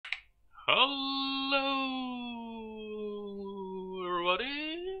Hello,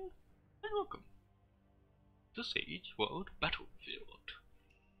 everybody, and welcome to Sage World Battlefield.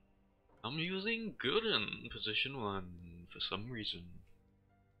 I'm using Gooden position 1 for some reason.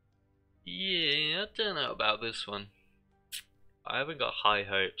 Yeah, I don't know about this one. I haven't got high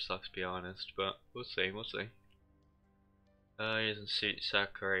hopes, let's be honest, but we'll see, Using Suit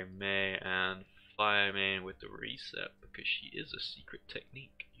Sakurai Mei and Fireman with the reset because she is a secret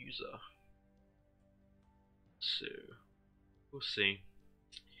technique user. So, we'll see.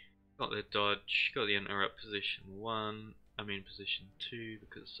 Got the dodge, got the interrupt position 1, position 2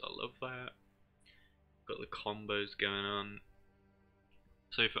 because I love that. Got the combos going on.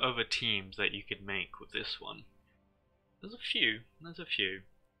 So for other teams that you could make with this one, there's a few.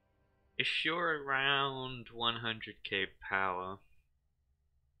 If you're around 100k power,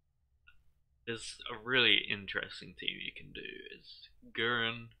 there's a really interesting team you can do. Is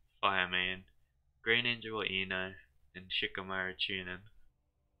Gurren, Fireman, Grey Ninja or Ino, and Shikamaru Chunin.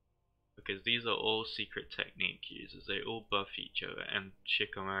 Because these are all secret technique users, they all buff each other, and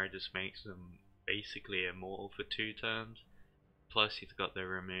Shikamaru just makes them basically immortal for 2 turns. Plus he's got the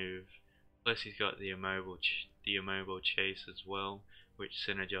remove, plus he's got the immobile chase as well, which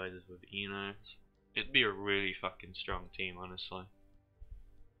synergizes with Ino. It'd be a really fucking strong team, honestly.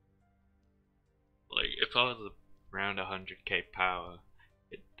 Like, if I was around 100k power,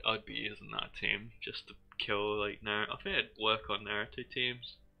 I'd be using that team just to kill, like, Naruto. I think it'd work on Naruto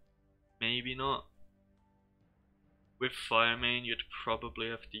teams. Maybe not. With Fireman, you'd probably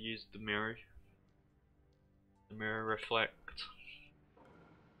have to use the mirror reflect,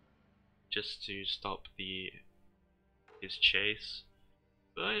 just to stop his chase.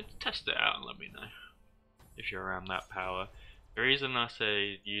 But test it out and let me know if you're around that power. The reason I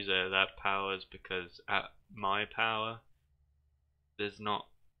say use it at that power is because at my power, there's not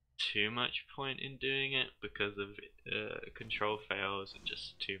too much point in doing it because of control fails are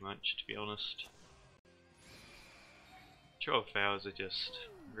just too much, to be honest. Control fails are just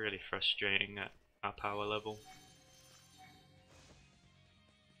really frustrating at our power level.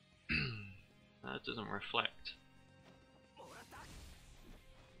 That doesn't reflect.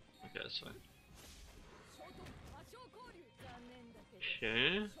 Okay, that's fine.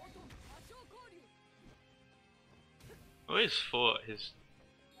 Okay. I always thought his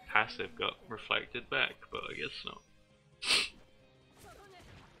passive got reflected back, but I guess not.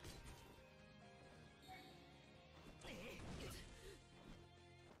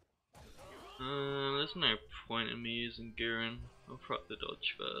 There's no point in me using Gurren. I'll prop the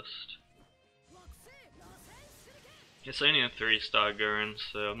dodge first. It's only a 3-star Gurren,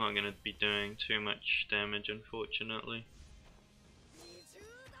 so I'm not going to be doing too much damage, unfortunately.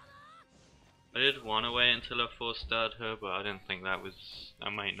 I did want to wait until I 4-starred her, but I didn't think that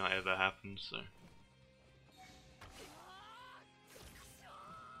might not ever happen, so.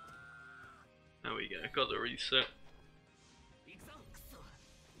 There we go, got the reset.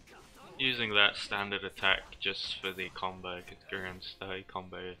 Using that standard attack just for the combo, because Gurren's stay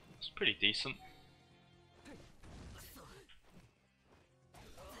combo is pretty decent.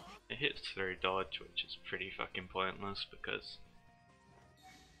 It hits through dodge, which is pretty fucking pointless because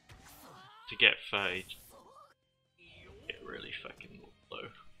to get 30, get really fucking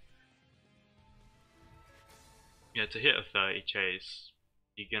low. Yeah, to hit a 30 chase,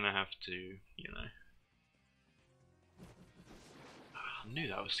 you're gonna have to, you know. I knew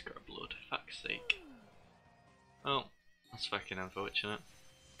that was Scrub Lord, fuck's sake. Oh, that's fucking unfortunate.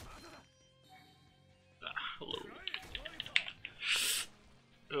 Hello.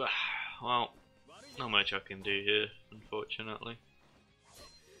 Ugh, well, not much I can do here, unfortunately.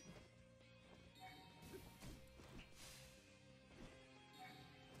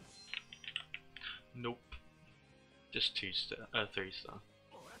 Nope. Just 3-star.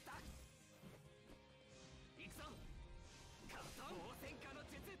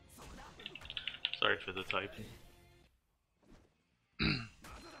 Sorry for the typing.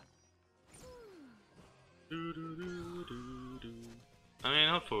 I mean,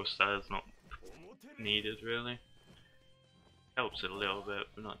 her 4-star is not needed really. Helps it a little bit,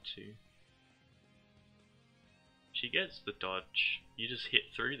 but not too. She gets the dodge. You just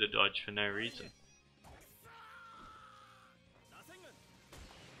hit through the dodge for no reason.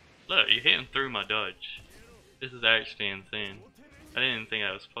 Look, you're hitting through my dodge. This is actually insane. I didn't even think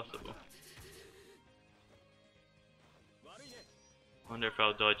that was possible. Wonder if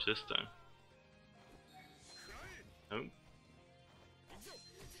I'll dodge this time. Nope.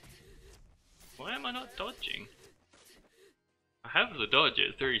 Why am I not dodging? I have the dodge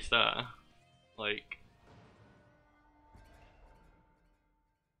at 3-star. Like,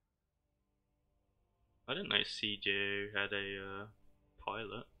 I didn't know CJ had a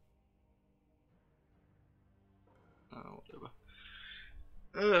pilot. Oh, whatever.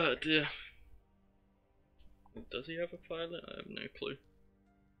 Oh dear. Does he have a pilot? I have no clue.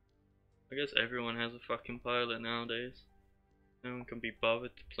 I guess everyone has a fucking pilot nowadays. No one can be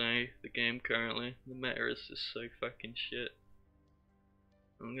bothered to play the game currently. The meta is just so fucking shit.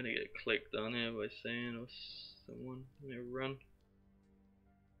 I'm gonna get clicked on here by saying or someone. Let me run.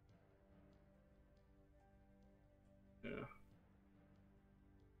 Yeah.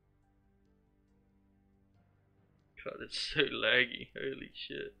 God, it's so laggy. Holy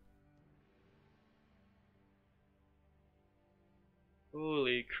shit.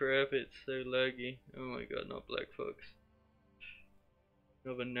 Holy crap, it's so laggy. Oh my god, not Black Fox.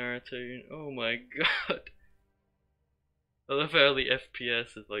 Another Naruto. Oh my god. I love how the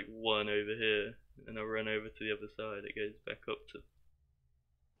FPS is like 1 over here, and I run over to the other side, it goes back up to,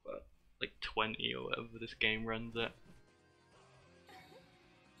 what, like 20 or whatever this game runs at.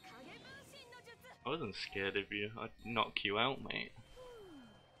 I wasn't scared of you, I'd knock you out, mate.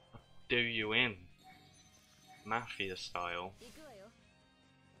 I'd do you in. Mafia style.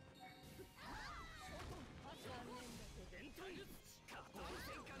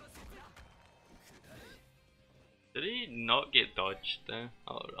 Did he not get dodged there?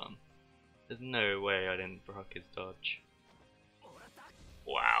 Hold on. There's no way I didn't proc his dodge.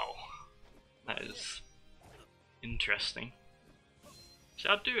 Wow. That is interesting. See,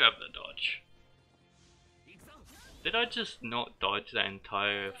 I do have the dodge. Did I just not dodge that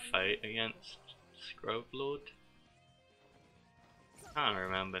entire fight against Scrub Lord? I can't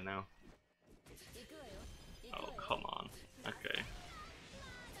remember now. Oh, come on. Okay.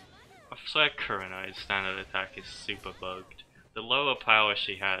 I swear Kurenai's standard attack is super bugged. The lower power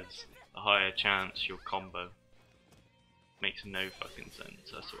she has, the higher chance you'll combo. Makes no fucking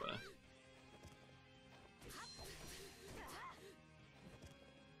sense, I swear.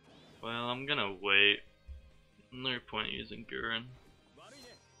 Well, I'm gonna wait. No point using Gurren.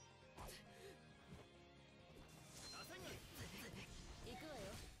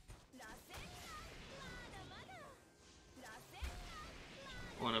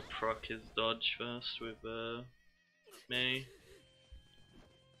 I wanna proc his dodge first with May.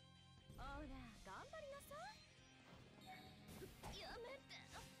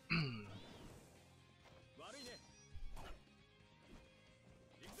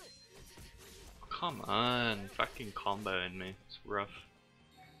 Come on, fucking comboing me. It's rough.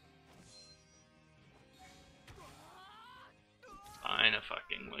 Fine, a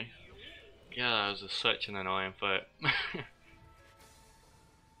fucking way. Yeah, that was such an annoying fight.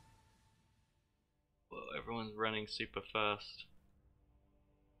 Well, everyone's running super fast.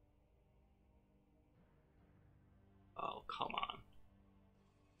 Oh, come on.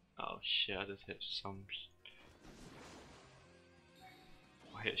 Oh shit, I just hit some.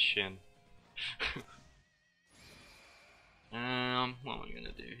 I hit Shin. What am I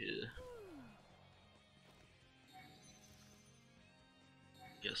gonna do here?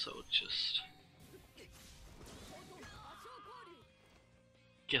 Guess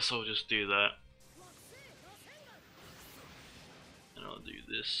I'll just do that. And I'll do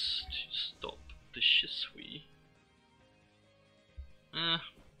this to stop the Shisui.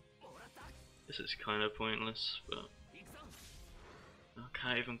 This is kinda pointless, but I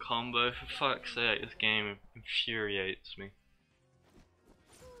can't even combo, for fuck's sake, this game infuriates me.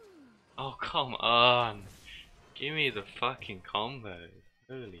 Oh, come on! Give me the fucking combo.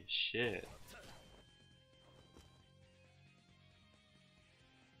 Holy shit.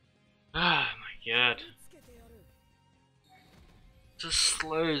 Ah, my god. Just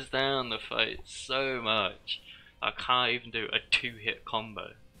slows down the fight so much. I can't even do a 2-hit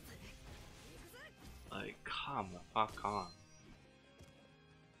combo. Like, come the fuck on.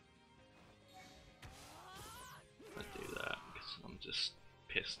 I do that because I'm just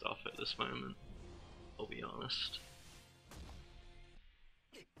pissed off at this moment. I'll be honest.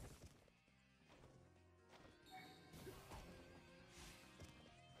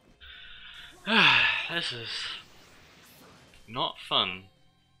 This is not fun.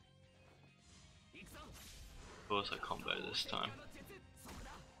 Of course I combo this time.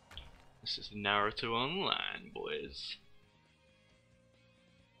 This is Naruto Online, boys.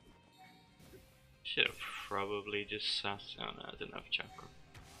 Should have probably just sassed down. I didn't have chakra.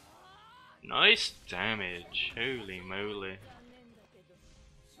 Nice damage. Holy moly.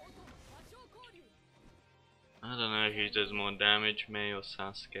 I don't know who does more damage, me or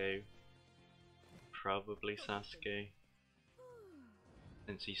Sasuke. Probably Sasuke.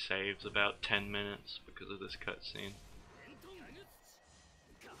 Since he saves about 10 minutes because of this cutscene.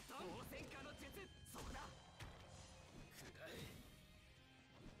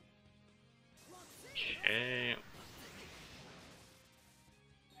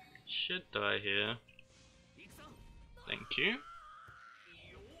 should die here. Thank you.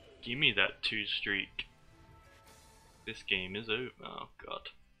 Give me that 2 streak. This game is over. Oh god.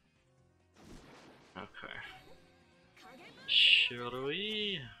 Okay. Shall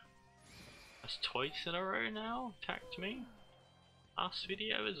we? That's twice in a row now. Attacked me. Last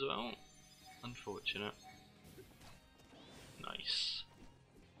video as well. Unfortunate. Nice.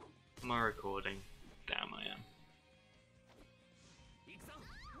 Am I recording? Damn, I am.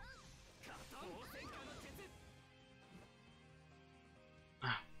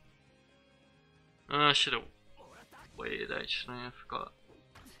 I should have waited actually, I forgot.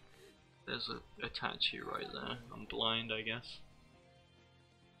 There's a Itachi right there. I'm blind, I guess.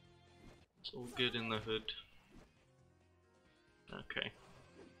 It's all good in the hood. Okay.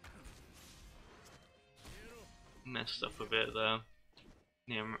 Messed up a bit there.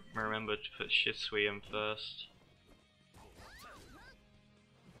 Yeah, remember to put Shisui in first.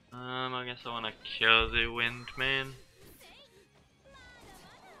 I guess I want to kill the Windman.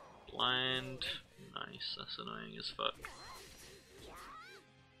 Blind. Nice, that's annoying as fuck.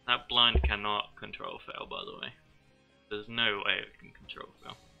 That blind cannot control fail, by the way. There's no way it can control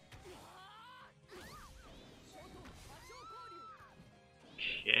fail.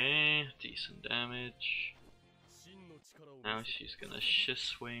 Okay, decent damage. Now she's gonna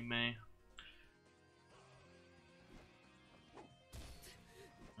Shisui me.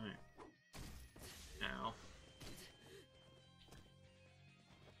 Right. Now.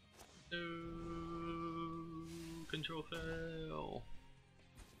 No, control fail.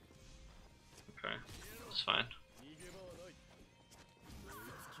 Okay, that's fine.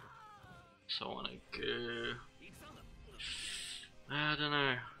 So I wanna go. I don't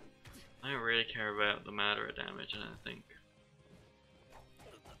know. I don't really care about the matter of damage, I don't think.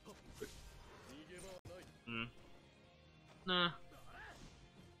 Nah.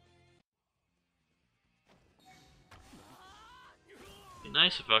 Be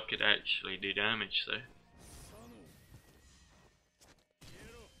nice if I could actually do damage though.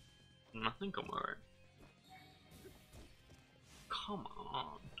 I think I'm alright. Come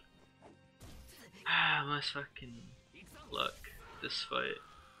on. Ah, my fucking luck. This fight.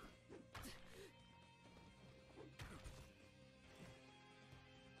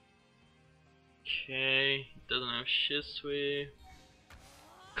 Okay, doesn't have Shisui.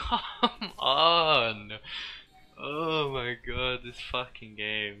 Come on! Oh my god, this fucking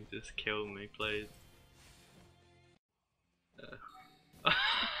game just killed me, please.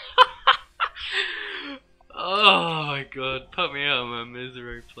 Oh my god, put me out of my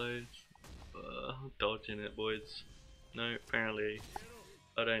misery, please. I'm dodging it, boys. No, apparently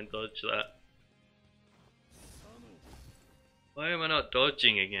I don't dodge that. Why am I not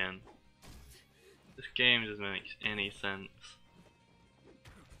dodging again? This game doesn't make any sense.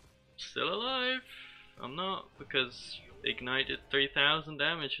 Still alive? I'm not, because ignited 3000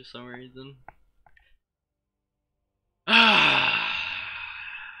 damage for some reason.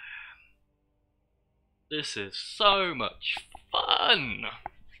 This is so much fun!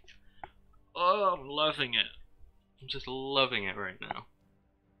 Oh, I'm loving it. I'm just loving it right now.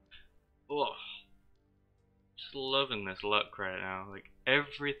 Oh, just loving this luck right now. Like,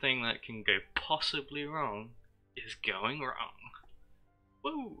 everything that can go possibly wrong is going wrong.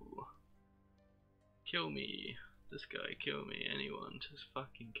 Woo! Kill me. This guy, kill me. Anyone, just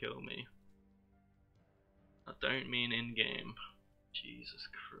fucking kill me. I don't mean in-game. Jesus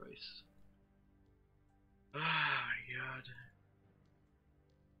Christ. Oh my god.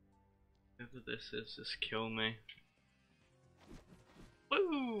 Whoever this is, just kill me.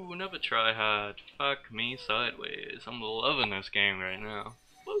 Woo! Another try hard. Fuck me sideways. I'm loving this game right now.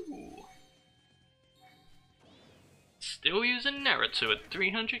 Woo! Still using Naruto at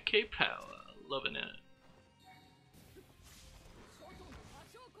 300k power. Loving it.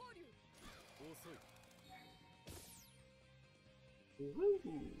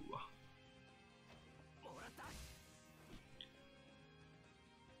 Woo!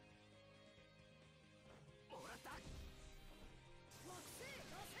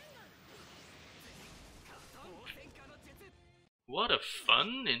 What a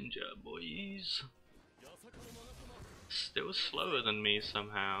fun ninja, boys. Still slower than me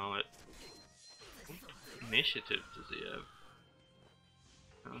somehow. What initiative does he have?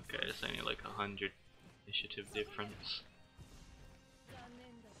 Okay, it's only like 100 initiative difference.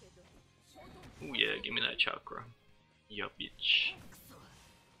 Oh yeah, give me that chakra. Yeah, bitch.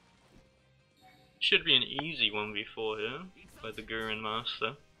 Should be an easy 1v4 here by the Gurren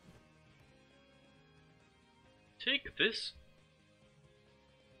Master. Take this.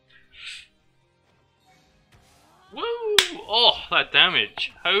 Woo! Oh, that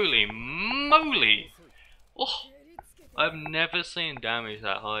damage. Holy moly! Oh, I've never seen damage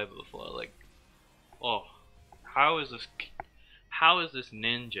that high before. Like, oh, how is this? How is this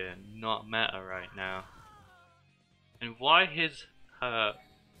ninja not meta right now? And why is her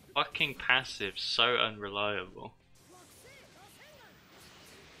fucking passive so unreliable?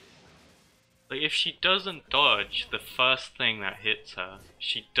 Like, if she doesn't dodge the first thing that hits her,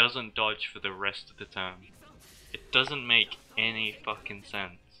 she doesn't dodge for the rest of the turn. It doesn't make any fucking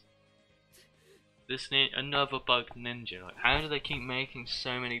sense. This another bugged ninja. Like, how do they keep making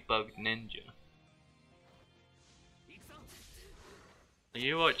so many bugged ninja?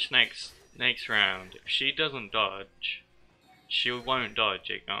 You watch next round. If she doesn't dodge, she won't dodge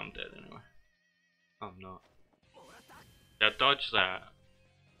it. I'm dead anyway. I'm not. I dodged that.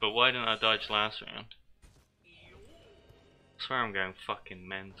 But why didn't I dodge last round? I swear I'm going fucking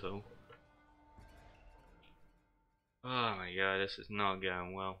mental. Oh my god, this is not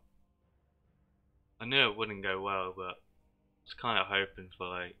going well. I knew it wouldn't go well, but I was kind of hoping for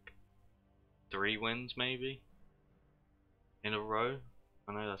like 3 wins maybe in a row.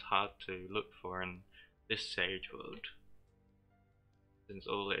 I know that's hard to look for in this Sage world, since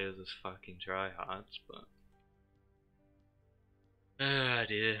all it is fucking tryhards, but ah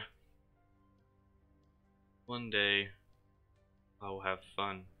dear. One day I will have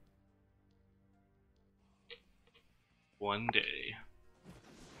fun. One day.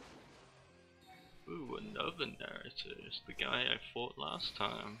 Ooh, another Naruto. It's the guy I fought last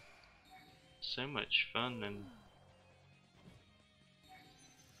time. So much fun, and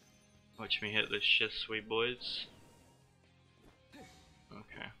watch me hit this shit, sweet boys.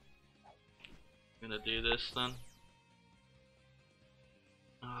 Okay. Gonna do this then.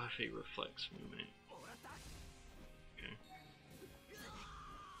 Oh, if he reflects me, mate. Okay.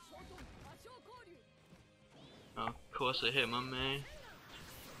 Oh, of course I hit my man.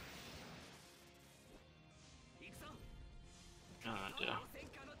 Oh dear.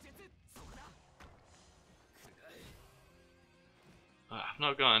 I've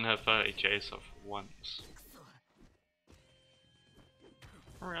not gotten her 30 chase off once.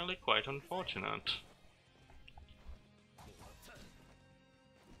 Really quite unfortunate.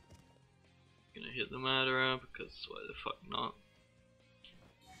 Gonna hit the Madara because why the fuck not?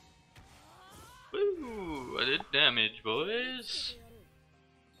 Woo! I did damage, boys.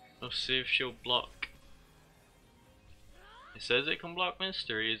 Let's see if she'll block. It says it can block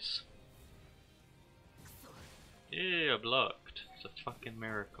mysteries. Yeah, blocked. It's a fucking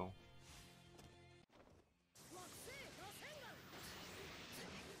miracle.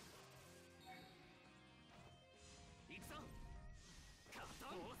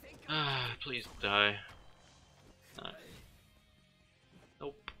 Ah, please die. No.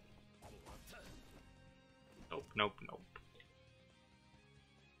 Nope. Nope, nope, nope.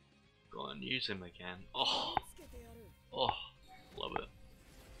 Go on, use him again. Oh, oh, love it.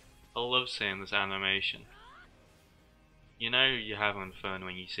 I love seeing this animation. You know you're having fun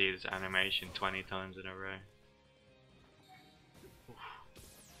when you see this animation 20 times in a row. Oof.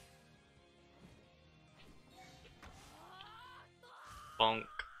 Bonk.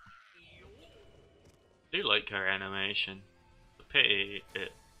 I do like her animation. The pity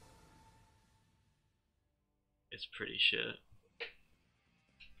it's pretty shit.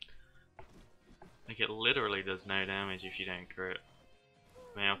 Like, it literally does no damage if you don't crit.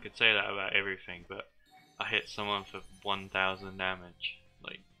 I mean, I could say that about everything, but I hit someone for 1000 damage.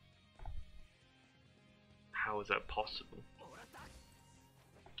 Like, how is that possible?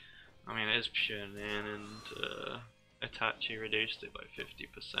 I mean, it is pure Nin, and Itachi reduced it by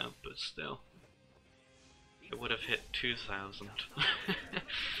 50%, but still. It would have hit 2000.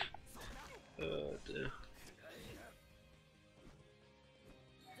 Oh dear.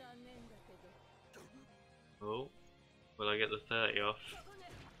 Oh, will I get the 30 off?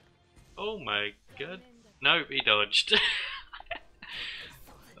 Oh my god. No, he dodged.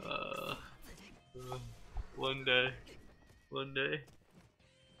 One day. One day.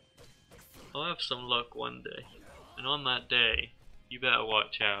 I'll have some luck one day. And on that day, you better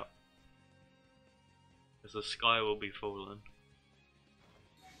watch out. Because the sky will be falling.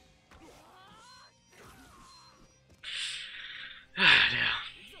 Ah, dear.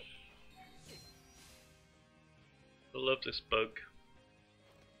 I love this bug.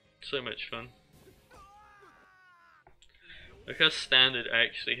 So much fun. Like, her standard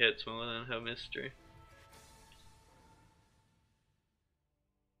actually hits more than her mystery.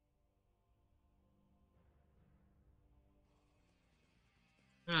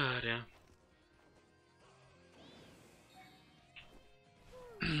 Ah, dear.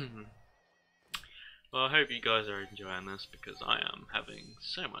 Well, Well, I hope you guys are enjoying this because I am having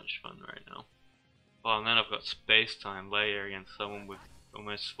so much fun right now. Oh, and then I've got space time later against someone with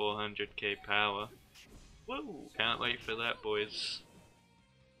almost 400k power. Woo! Can't wait for that, boys.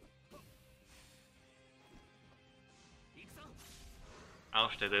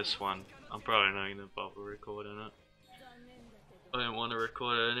 After this one, I'm probably not gonna bother recording it. I don't want to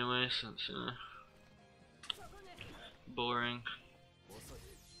record it anyway, since boring.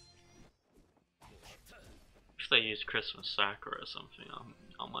 If they use Christmas Sakura or something,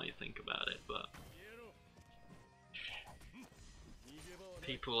 I might think about it, but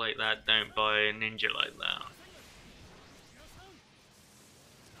people like that don't buy a ninja like that.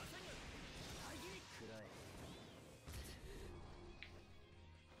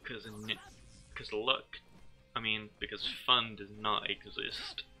 Because luck, because fun does not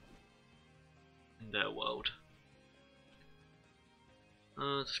exist in their world.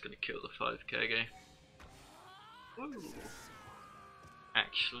 Just gonna kill the 5k guy. Woo!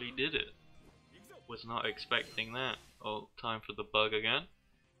 Actually did it. Was not expecting that. Oh, time for the bug again.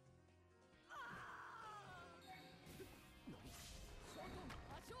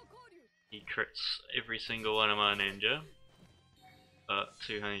 He crits every single one of my ninja.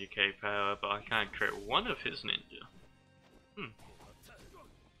 200k power, but I can't crit one of his ninja.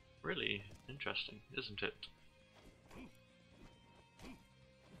 Really interesting, isn't it?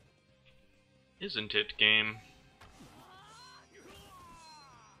 Isn't it, game?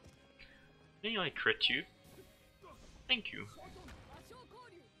 May I crit you? Thank you.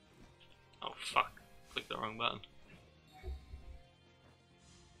 Oh fuck, clicked the wrong button.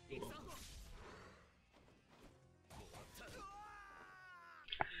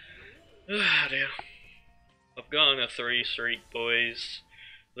 Ah dear. I've gone a 3 streak, boys.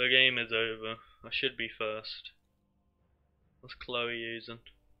 The game is over. I should be first. What's Chloe using?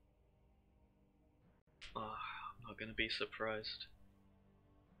 Oh, I'm not gonna be surprised.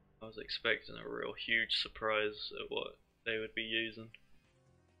 I was expecting a real huge surprise at what they would be using.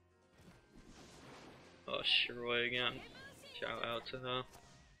 Oh, Shiroi again. Shout out to her.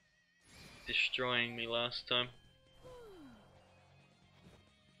 Destroying me last time.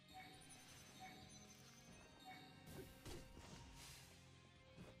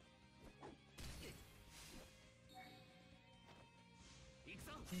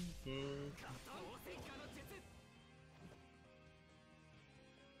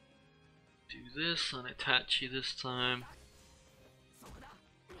 Do this on Itachi this time.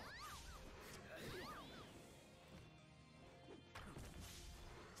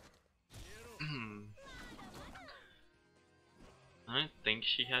 I don't think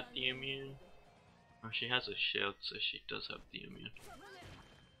she had the immune. Oh, she has a shield, so she does have the immune.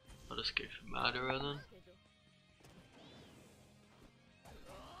 I'll just go for Madara then.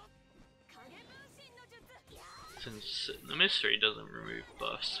 Since the mystery doesn't remove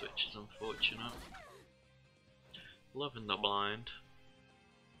buffs, which is unfortunate. Loving the blind.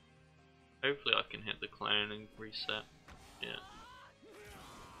 Hopefully I can hit the clone and reset. Yeah.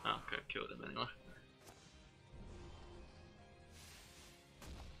 Okay, killed him anyway.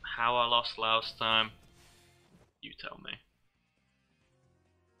 How I lost last time? You tell me.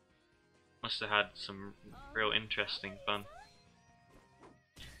 Must have had some real interesting fun.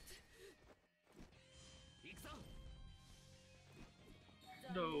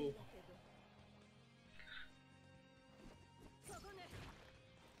 No.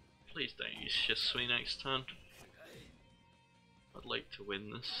 Please don't use Shisui next turn. I'd like to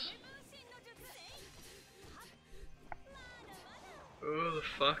win this. Oh, the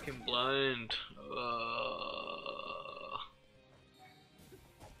fucking blind.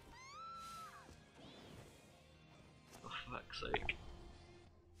 For fuck's sake.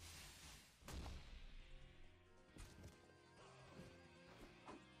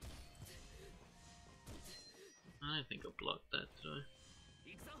 I don't think I blocked that, did I?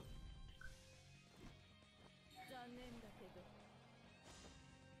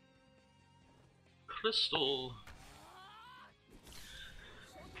 Crystal!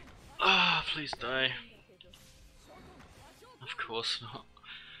 Ah, please die. Of course not.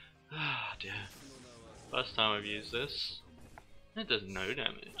 Ah, dear. First time I've used this. It does no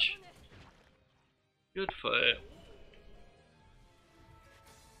damage. Good for it.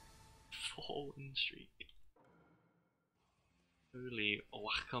 4-win streak. Holy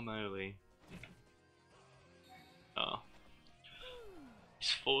guacamole. Oh.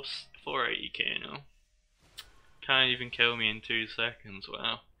 It's 480k now. Can't even kill me in 2 seconds,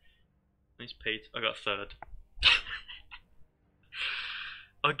 wow. Nice Pete. I got 3rd.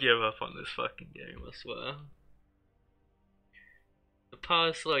 I'll give up on this fucking game, I swear. The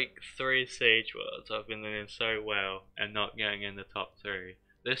past like 3 Sage Worlds, I've been doing so well and not getting in the top 3.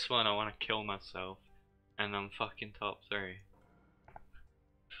 This one, I want to kill myself, and I'm fucking top 3.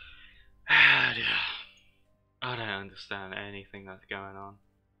 I don't understand anything that's going on.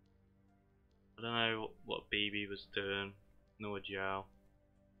 I don't know what BB was doing, nor Joe.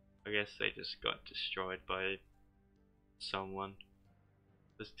 I guess they just got destroyed by someone.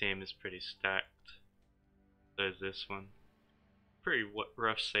 This team is pretty stacked. So is this one. Pretty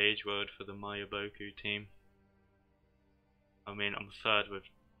rough Sage World for the Mayaboku team. I mean, I'm third with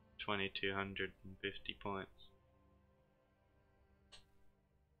 2250 points.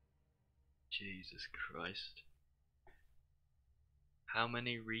 Jesus Christ. How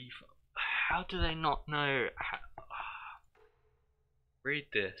many How do they not know? Read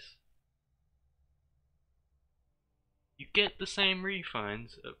this. You get the same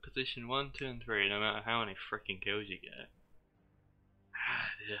refinds at position 1, 2, and 3 no matter how many freaking kills you get.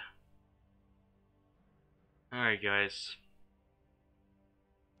 Alright guys.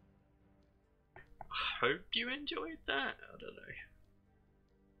 Hope you enjoyed that. I don't know.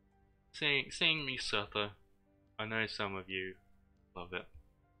 Seeing me suffer. I know some of you love it.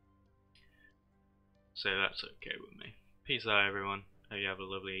 So that's okay with me. Peace out everyone. Hope you have a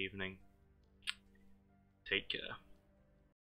lovely evening. Take care.